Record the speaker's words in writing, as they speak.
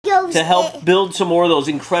to help build some more of those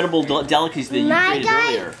incredible delicacies that you created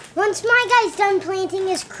earlier. Once my guy's done planting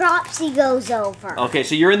his crops, he goes over. Okay,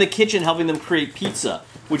 so you're in the kitchen helping them create pizza,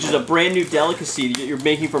 which is a brand new delicacy that you're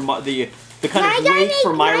making for the kind of wake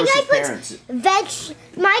for Myros' parents.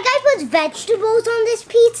 My guy puts vegetables on this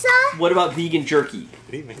pizza. What about vegan jerky?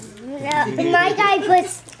 My guy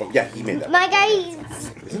puts... Oh, yeah, he made that. My guy...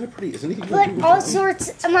 Isn't it pretty? Isn't he? Put all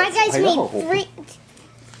sorts... My guy's made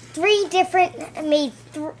made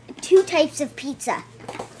two types of pizza.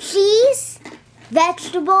 Cheese,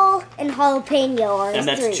 vegetable, and jalapeno. And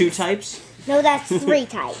that's 2 types? No, that's 3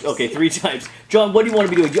 types. Okay, 3 types. John, what do you want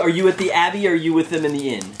to be doing? Are you at the Abbey or are you with them in the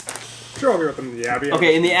inn? Sure, I'll be with them in the Abbey.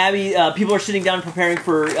 Okay, in the Abbey, people are sitting down preparing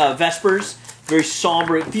for Vespers. Very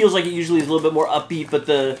somber. It feels like it usually is a little bit more upbeat, but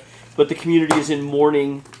the community is in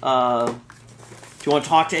mourning. Do you want to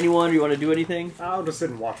talk to anyone, or do you want to do anything? I'll just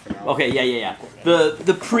sit and watch for now. Okay, yeah.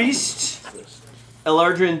 The priest,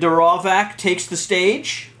 Elardrin Darovac, takes the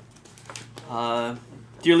stage.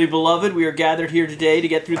 Dearly beloved, we are gathered here today to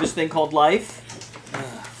get through this thing called life.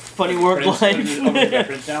 Funny word,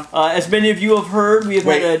 life. As many of you have heard, we have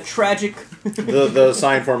had a tragic... the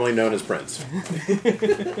sign formerly known as Prince.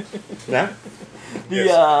 Yeah?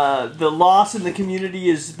 The loss in the community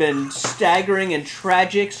has been staggering and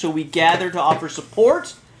tragic, so we gather to offer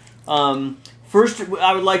support. First,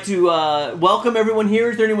 I would like to welcome everyone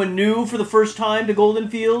here. Is there anyone new for the first time to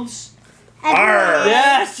Goldenfields?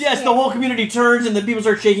 Yes, the whole community turns and the people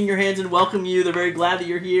start shaking your hands and welcome you. They're very glad that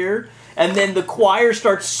you're here. And then the choir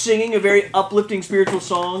starts singing a very uplifting spiritual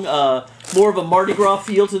song. More of a Mardi Gras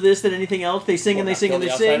feel to this than anything else. They sing and they sing and they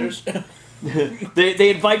sing. They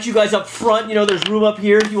invite you guys up front. You know, there's room up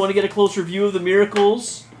here if you want to get a closer view of the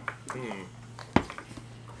miracles.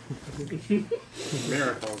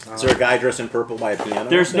 Miracles, huh? Is there a guy dressed in purple by a piano?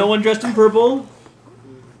 There's no one dressed in purple.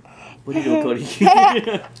 What are you doing, Cody?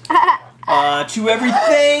 To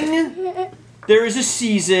everything, there is a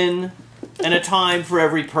season and a time for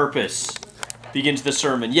every purpose. Begins the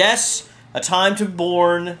sermon. Yes, a time to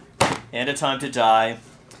born and a time to die.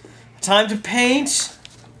 A time to paint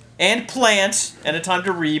and plant and a time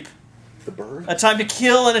to reap. The bird? A time to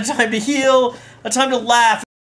kill and a time to heal. A time to laugh.